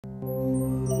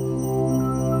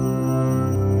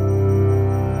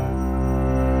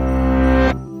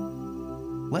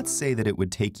Let's say that it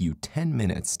would take you 10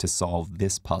 minutes to solve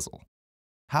this puzzle.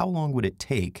 How long would it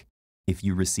take if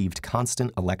you received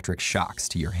constant electric shocks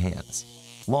to your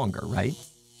hands? Longer, right?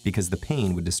 Because the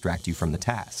pain would distract you from the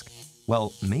task.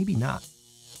 Well, maybe not.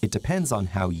 It depends on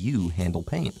how you handle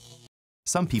pain.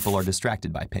 Some people are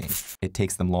distracted by pain. It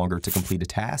takes them longer to complete a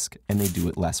task, and they do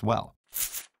it less well.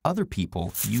 Other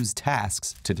people use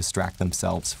tasks to distract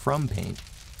themselves from pain,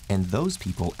 and those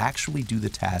people actually do the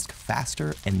task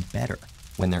faster and better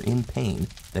when they're in pain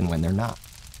than when they're not.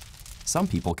 Some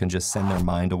people can just send their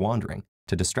mind a-wandering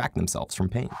to distract themselves from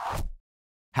pain.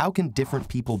 How can different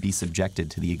people be subjected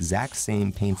to the exact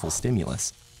same painful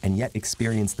stimulus and yet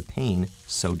experience the pain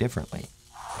so differently?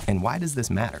 And why does this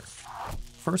matter?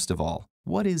 First of all,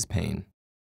 what is pain?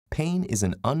 Pain is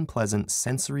an unpleasant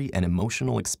sensory and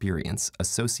emotional experience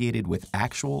associated with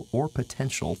actual or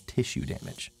potential tissue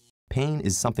damage. Pain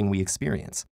is something we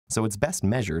experience, so it's best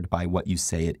measured by what you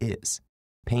say it is.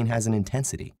 Pain has an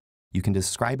intensity. You can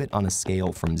describe it on a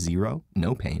scale from 0,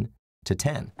 no pain, to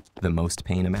 10, the most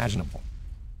pain imaginable.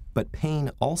 But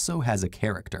pain also has a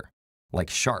character, like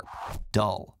sharp,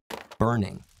 dull,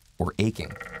 burning, or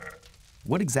aching.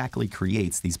 What exactly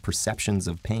creates these perceptions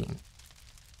of pain?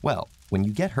 Well, when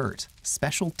you get hurt,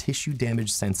 special tissue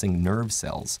damage sensing nerve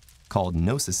cells, called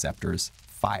nociceptors,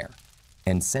 fire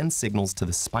and send signals to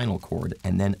the spinal cord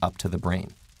and then up to the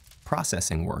brain.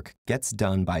 Processing work gets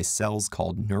done by cells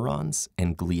called neurons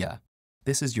and glia.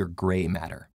 This is your gray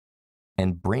matter.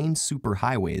 And brain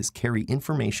superhighways carry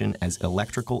information as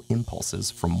electrical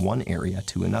impulses from one area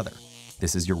to another.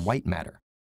 This is your white matter.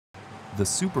 The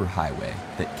superhighway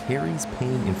that carries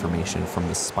pain information from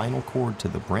the spinal cord to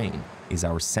the brain is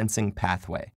our sensing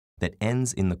pathway that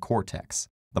ends in the cortex,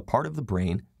 the part of the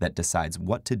brain that decides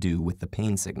what to do with the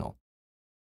pain signal.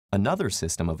 Another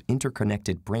system of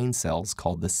interconnected brain cells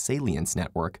called the salience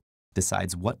network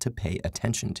decides what to pay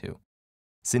attention to.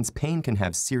 Since pain can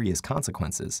have serious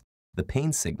consequences, the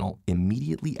pain signal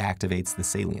immediately activates the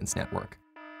salience network.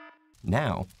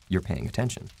 Now you're paying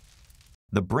attention.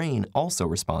 The brain also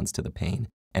responds to the pain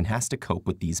and has to cope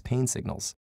with these pain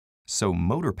signals. So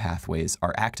motor pathways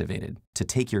are activated to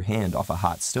take your hand off a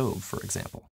hot stove, for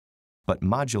example. But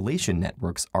modulation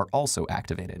networks are also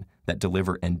activated that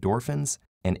deliver endorphins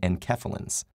and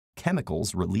enkephalins,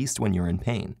 chemicals released when you're in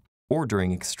pain or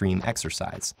during extreme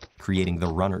exercise, creating the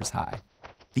runner's high.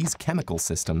 These chemical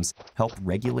systems help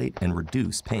regulate and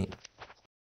reduce pain.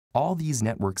 All these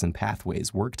networks and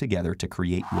pathways work together to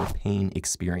create your pain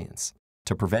experience,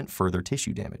 to prevent further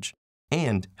tissue damage,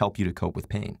 and help you to cope with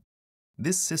pain.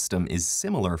 This system is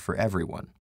similar for everyone,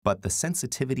 but the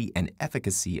sensitivity and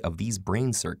efficacy of these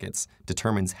brain circuits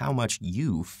determines how much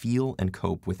you feel and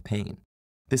cope with pain.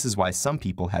 This is why some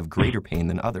people have greater pain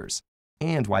than others,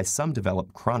 and why some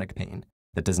develop chronic pain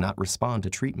that does not respond to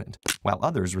treatment, while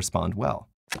others respond well.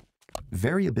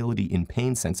 Variability in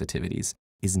pain sensitivities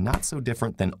is not so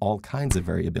different than all kinds of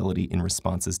variability in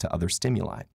responses to other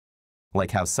stimuli.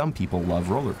 Like how some people love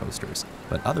roller coasters,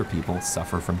 but other people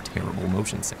suffer from terrible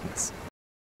motion sickness.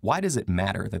 Why does it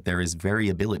matter that there is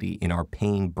variability in our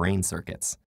pain brain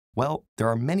circuits? Well, there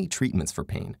are many treatments for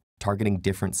pain, targeting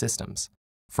different systems.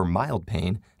 For mild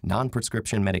pain,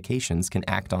 non-prescription medications can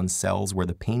act on cells where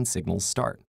the pain signals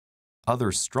start.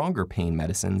 Other stronger pain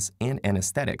medicines and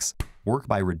anesthetics work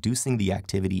by reducing the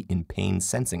activity in pain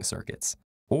sensing circuits,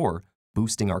 or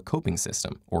boosting our coping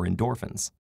system, or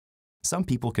endorphins. Some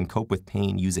people can cope with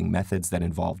pain using methods that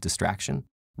involve distraction,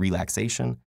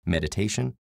 relaxation,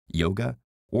 meditation, yoga,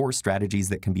 or strategies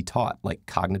that can be taught like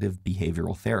cognitive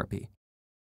behavioral therapy.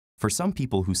 For some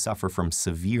people who suffer from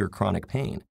severe chronic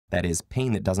pain, that is,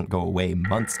 pain that doesn't go away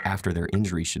months after their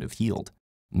injury should have healed,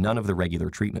 none of the regular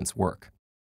treatments work.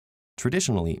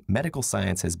 Traditionally, medical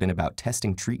science has been about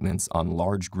testing treatments on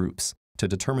large groups to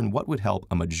determine what would help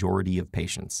a majority of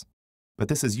patients. But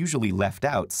this has usually left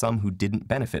out some who didn't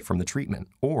benefit from the treatment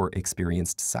or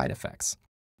experienced side effects.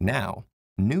 Now,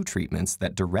 new treatments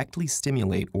that directly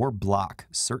stimulate or block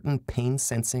certain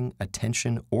pain-sensing,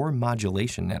 attention, or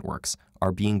modulation networks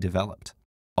are being developed,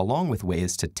 along with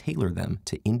ways to tailor them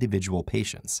to individual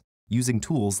patients, using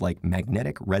tools like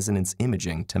magnetic resonance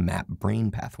imaging to map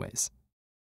brain pathways.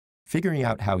 Figuring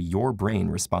out how your brain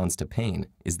responds to pain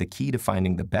is the key to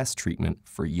finding the best treatment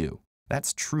for you.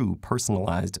 That's true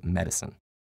personalized medicine.